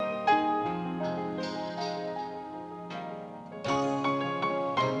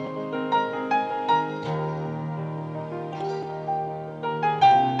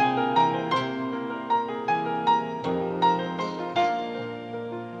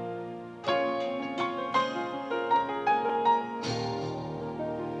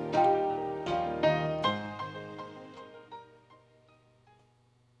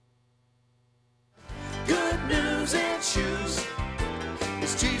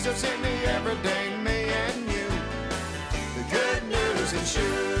Jesus in the everyday me and you. The Good News in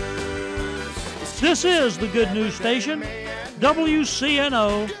Shoes. This is the Good News Station,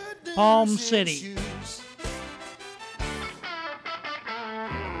 WCNO, Palm City.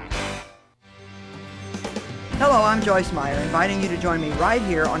 Hello, I'm Joyce Meyer, inviting you to join me right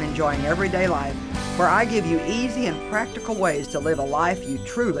here on Enjoying Everyday Life, where I give you easy and practical ways to live a life you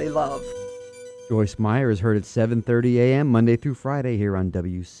truly love. Joyce Meyer is heard at 7:30 a.m. Monday through Friday here on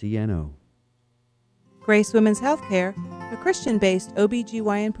WCNO. Grace Women's Healthcare, a Christian-based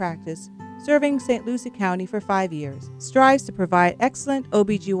OBGYN practice serving St. Lucie County for 5 years, strives to provide excellent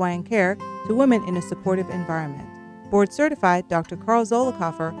OBGYN care to women in a supportive environment. Board-certified Dr. Carl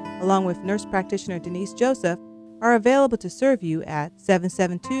Zollicoffer, along with nurse practitioner Denise Joseph, are available to serve you at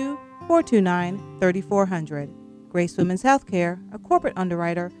 772-429-3400. Grace Women's Healthcare, a corporate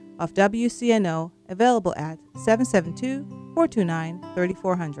underwriter of WCNO, available at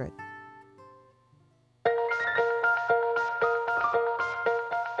 772-429-3400.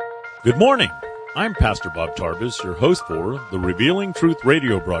 Good morning. I'm Pastor Bob Tarbus, your host for the Revealing Truth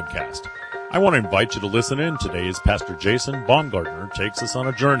radio broadcast. I want to invite you to listen in today as Pastor Jason Baumgartner takes us on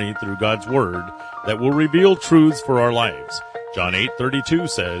a journey through God's Word that will reveal truths for our lives. John 8:32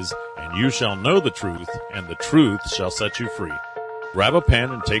 says, "And you shall know the truth, and the truth shall set you free." Grab a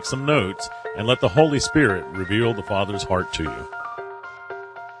pen and take some notes, and let the Holy Spirit reveal the Father's heart to you.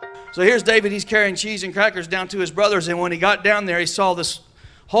 So here's David. He's carrying cheese and crackers down to his brothers, and when he got down there, he saw this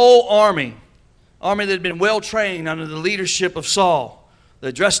whole army that had been well trained under the leadership of Saul.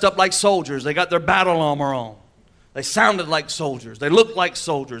 They dressed up like soldiers. They got their battle armor on. They sounded like soldiers. They looked like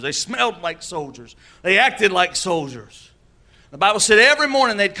soldiers. They smelled like soldiers. They acted like soldiers. The Bible said every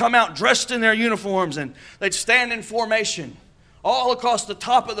morning they'd come out dressed in their uniforms and they'd stand in formation all across the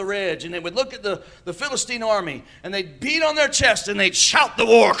top of the ridge, and they would look at the Philistine army and they'd beat on their chest and they'd shout the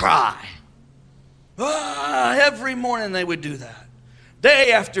war cry. Every morning they would do that.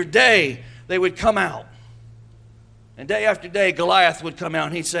 Day after day they would come out. And day after day, Goliath would come out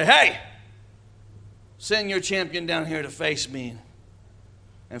and he'd say, "Hey, send your champion down here to face me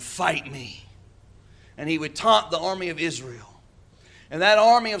and fight me." And he would taunt the army of Israel. And that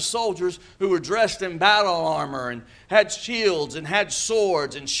army of soldiers who were dressed in battle armor and had shields and had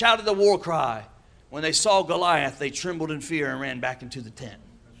swords and shouted the war cry, when they saw Goliath, they trembled in fear and ran back into the tent.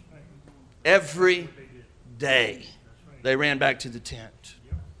 Every day, they ran back to the tent.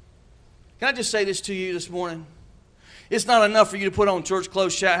 Can I just say this to you this morning? It's not enough for you to put on church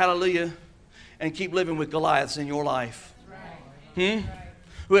clothes, shout hallelujah, and keep living with Goliaths in your life.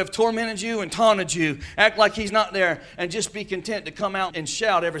 Who have tormented you and taunted you, act like he's not there, and just be content to come out and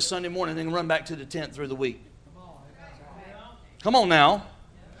shout every Sunday morning and then run back to the tent through the week. Come on now.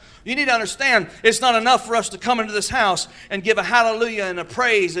 You need to understand, it's not enough for us to come into this house and give a hallelujah and a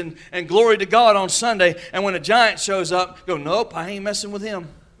praise and glory to God on Sunday, and when a giant shows up, go, "Nope, I ain't messing with him.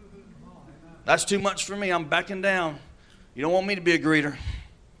 That's too much for me. I'm backing down. You don't want me to be a greeter.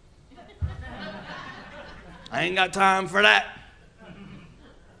 I ain't got time for that.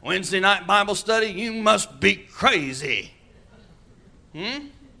 Wednesday night Bible study, you must be crazy."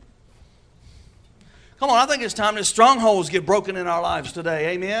 Come on, I think it's time that strongholds get broken in our lives today,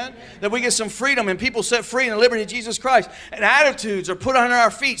 amen? That we get some freedom and people set free in the liberty of Jesus Christ, and attitudes are put under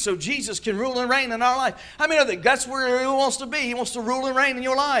our feet so Jesus can rule and reign in our life. How many of you think that's where He wants to be? He wants to rule and reign in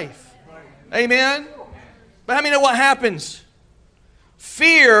your life. Amen? But how many know what happens?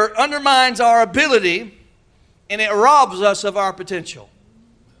 Fear undermines our ability and it robs us of our potential.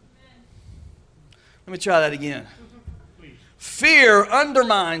 Let me try that again. Fear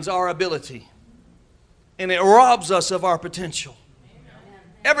undermines our ability and it robs us of our potential.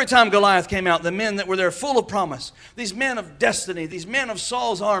 Every time Goliath came out, the men that were there full of promise, these men of destiny, these men of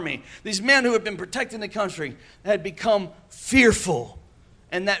Saul's army, these men who had been protecting the country, had become fearful.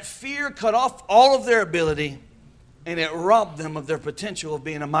 And that fear cut off all of their ability, and it robbed them of their potential of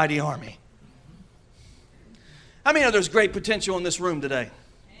being a mighty army. How many of there's great potential in this room today?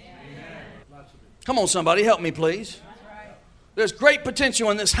 Amen. Come on, somebody, help me, please. There's great potential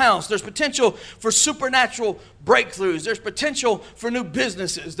in this house. There's potential for supernatural breakthroughs. There's potential for new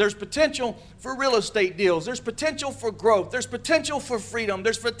businesses. There's potential for real estate deals. There's potential for growth. There's potential for freedom.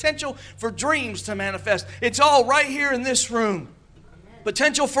 There's potential for dreams to manifest. It's all right here in this room.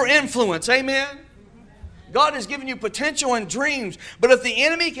 Potential for influence. Amen? God has given you potential and dreams. But if the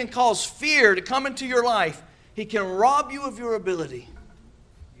enemy can cause fear to come into your life, he can rob you of your ability.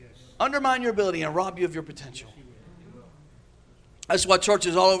 Undermine your ability and rob you of your potential. That's why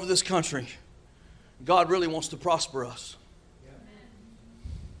churches all over this country, God really wants to prosper us.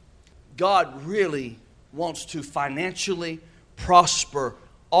 God really wants to financially prosper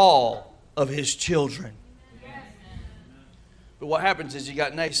all of His children. But what happens is you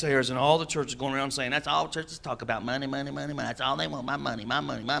got naysayers and all the churches going around saying, that's all churches talk about, money, money, money, money. That's all they want, my money, my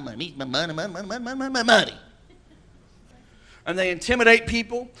money, my money, my money, my money, my money, my money. And they intimidate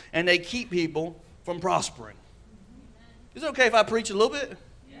people and they keep people from prospering. Is it okay if I preach a little bit?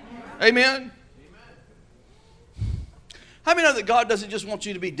 Yeah. Amen? How many know that God doesn't just want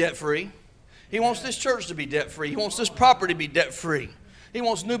you to be debt-free? He wants this church to be debt-free. He wants this property to be debt-free. He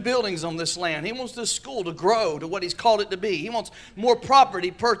wants new buildings on this land. He wants this school to grow to what He's called it to be. He wants more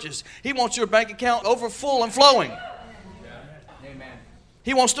property purchased. He wants your bank account over full and flowing. Amen.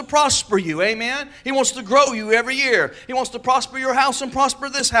 He wants to prosper you. Amen. He wants to grow you every year. He wants to prosper your house and prosper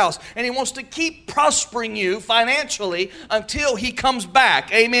this house. And He wants to keep prospering you financially until He comes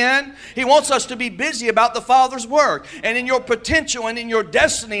back. Amen. He wants us to be busy about the Father's work. And in your potential and in your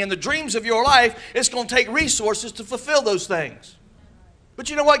destiny and the dreams of your life, it's going to take resources to fulfill those things. But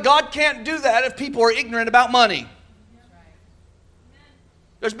you know what? God can't do that if people are ignorant about money.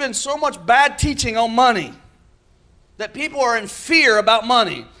 There's been so much bad teaching on money that people are in fear about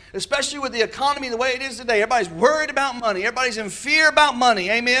money, especially with the economy the way it is today. Everybody's worried about money. Everybody's in fear about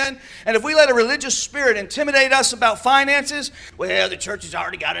money. Amen? And if we let a religious spirit intimidate us about finances, well, the church has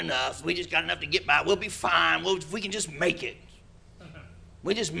already got enough. We just got enough to get by. We'll be fine. We can just make it.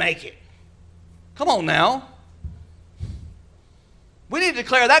 We just make it. Come on now. We need to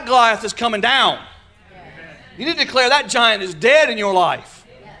declare that Goliath is coming down. You need to declare that giant is dead in your life.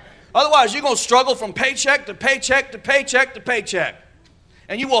 Otherwise, you're going to struggle from paycheck to paycheck to paycheck to paycheck.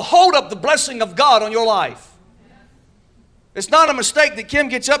 And you will hold up the blessing of God on your life. It's not a mistake that Kim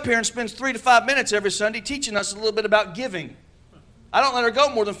gets up here and spends 3 to 5 minutes every Sunday teaching us a little bit about giving. I don't let her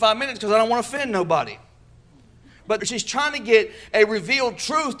go more than 5 minutes because I don't want to offend nobody. But she's trying to get a revealed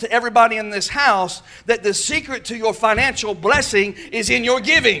truth to everybody in this house that the secret to your financial blessing is in your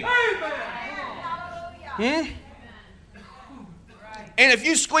giving. And if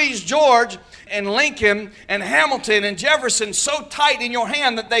you squeeze George and Lincoln and Hamilton and Jefferson so tight in your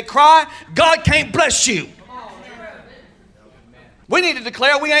hand that they cry, God can't bless you. We need to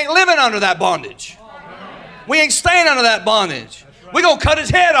declare we ain't living under that bondage. We ain't staying under that bondage. We're going to cut his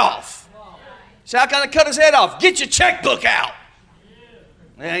head off. See, how can I cut his head off? Get your checkbook out.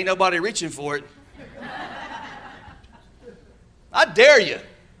 There ain't nobody reaching for it. I dare you.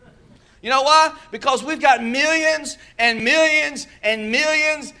 You know why? Because we've got millions and millions and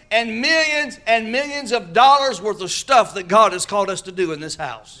millions and millions and millions of dollars worth of stuff that God has called us to do in this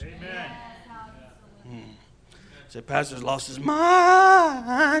house. Amen. Say, Pastor's lost his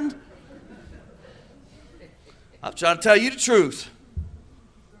mind. I'm trying to tell you the truth.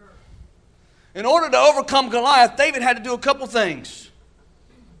 In order to overcome Goliath, David had to do a couple things.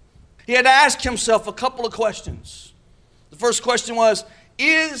 He had to ask himself a couple of questions. The first question was,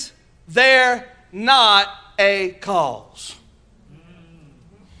 is there not a cause?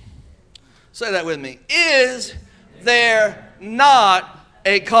 Say that with me. Is there not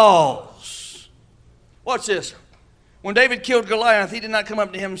a cause? Watch this. When David killed Goliath, he did not come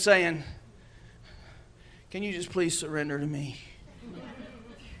up to him saying, can you just please surrender to me?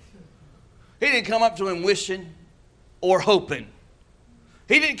 He didn't come up to him wishing or hoping.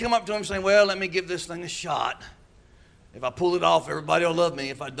 He didn't come up to him saying, well, let me give this thing a shot. If I pull it off, everybody will love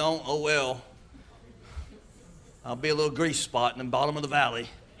me. If I don't, oh well. I'll be a little grease spot in the bottom of the valley.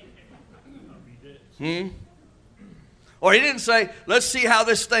 Or he didn't say, let's see how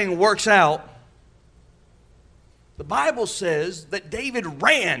this thing works out. The Bible says that David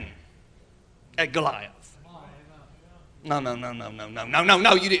ran at Goliath. No,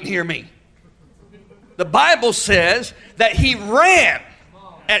 you didn't hear me. The Bible says that he ran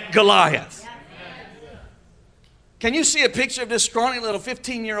at Goliath. Can you see a picture of this scrawny little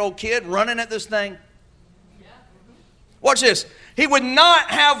 15-year-old kid running at this thing? Watch this. He would not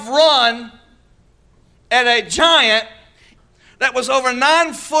have run at a giant that was over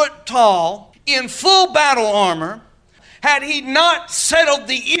 9 foot tall in full battle armor had he not settled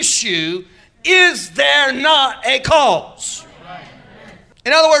the issue, is there not a cause?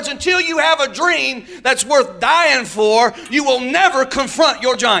 In other words, until you have a dream that's worth dying for, you will never confront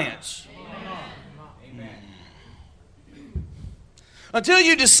your giants. Until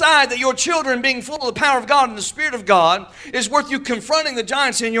you decide that your children being full of the power of God and the Spirit of God is worth you confronting the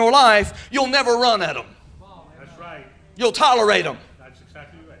giants in your life, you'll never run at them. That's right. You'll tolerate them. That's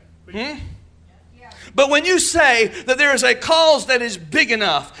exactly right. But when you say that there is a cause that is big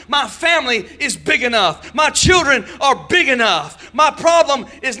enough, my family is big enough, my children are big enough, my problem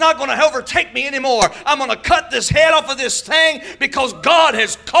is not going to overtake me anymore. I'm going to cut this head off of this thing because God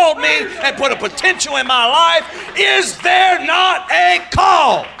has called me and put a potential in my life. Is there not a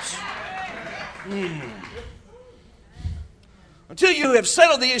cause? Until you have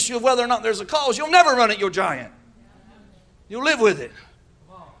settled the issue of whether or not there's a cause, you'll never run at your giant. You'll live with it.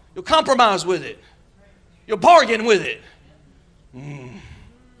 You'll compromise with it. You'll bargain with it.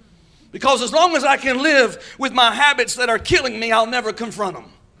 Because as long as I can live with my habits that are killing me, I'll never confront them.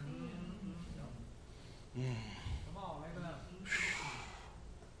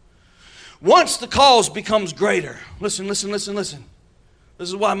 Once the cause becomes greater, listen. This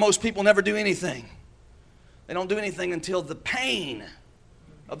is why most people never do anything. They don't do anything until the pain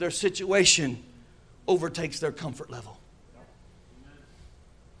of their situation overtakes their comfort level.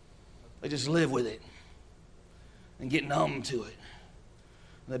 They just live with it and get numb to it.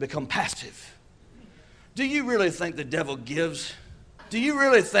 They become passive. Do you really think the devil gives? Do you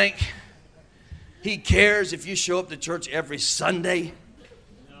really think he cares if you show up to church every Sunday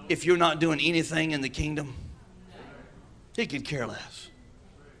if you're not doing anything in the kingdom? He could care less.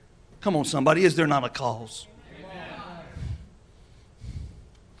 Come on, somebody. Is there not a cause?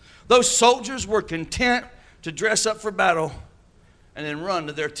 Those soldiers were content to dress up for battle and then run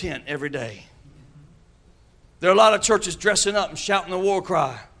to their tent every day. There are a lot of churches dressing up and shouting the war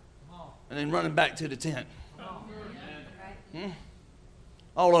cry and then running back to the tent.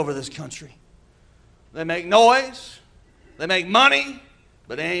 All over this country. They make noise, they make money,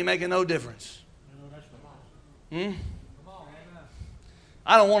 but they ain't making no difference. I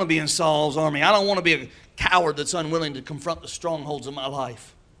don't want to be in Saul's army. I don't want to be a coward that's unwilling to confront the strongholds of my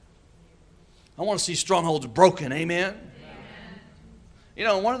life. I want to see strongholds broken. Amen? You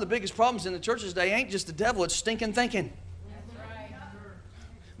know, one of the biggest problems in the churches today ain't just the devil, it's stinking thinking.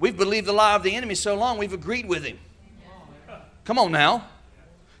 We've believed the lie of the enemy so long, we've agreed with him. Come on now.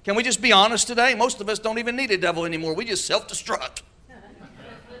 Can we just be honest today? Most of us don't even need a devil anymore. We just self-destruct.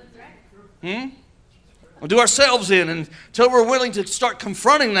 We'll do ourselves in until we're willing to start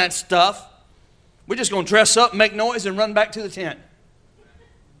confronting that stuff. We're just going to dress up, make noise, and run back to the tent.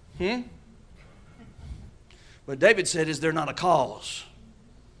 But David said, is there not a cause?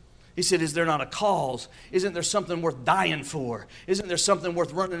 He said, is there not a cause? Isn't there something worth dying for? Isn't there something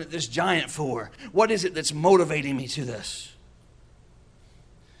worth running at this giant for? What is it that's motivating me to this?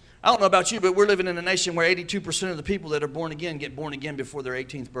 I don't know about you, but we're living in a nation where 82% of the people that are born again get born again before their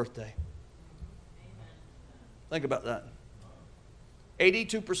 18th birthday. Think about that.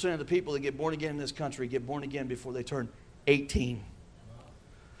 82% of the people that get born again in this country get born again before they turn 18.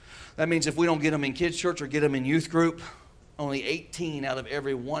 That means if we don't get them in kids' church or get them in youth group, only 18 out of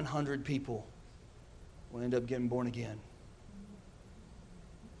every 100 people will end up getting born again.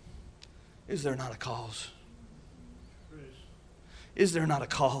 Is there not a cause? Is there not a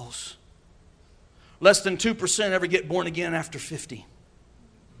cause? Less than 2% ever get born again after 50.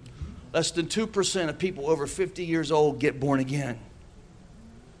 Less than 2% of people over 50 years old get born again.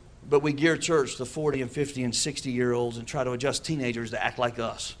 But we gear church to 40 and 50 and 60-year-olds and try to adjust teenagers to act like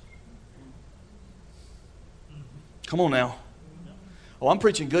us. Come on now. Oh, I'm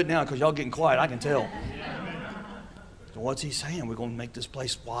preaching good now because y'all getting quiet. I can tell. So what's he saying? We're going to make this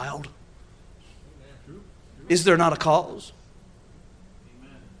place wild? Is there not a cause?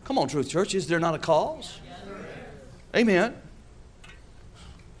 Come on, Truth Church. Is there not a cause? Amen.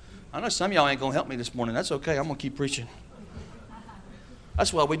 I know some of y'all ain't going to help me this morning. That's okay. I'm going to keep preaching.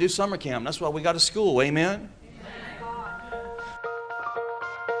 That's why we do summer camp. That's why we got a school. Amen.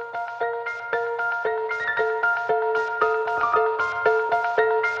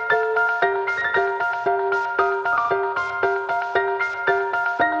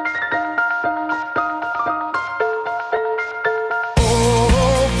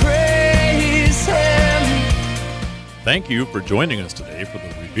 Thank you for joining us today for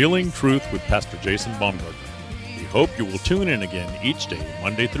the Revealing Truth with Pastor Jason Baumgartner. We hope you will tune in again each day,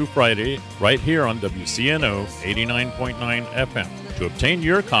 Monday through Friday, right here on WCNO 89.9 FM. To obtain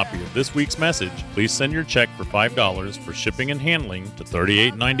your copy of this week's message, please send your check for $5 for shipping and handling to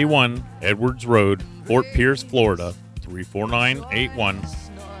 3891 Edwards Road, Fort Pierce, Florida, 34981.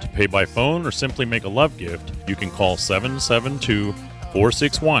 To pay by phone or simply make a love gift, you can call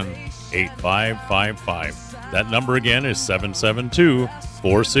 772-461-8555. That number again is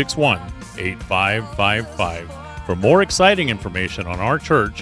 772-461-8555. For more exciting information on our church,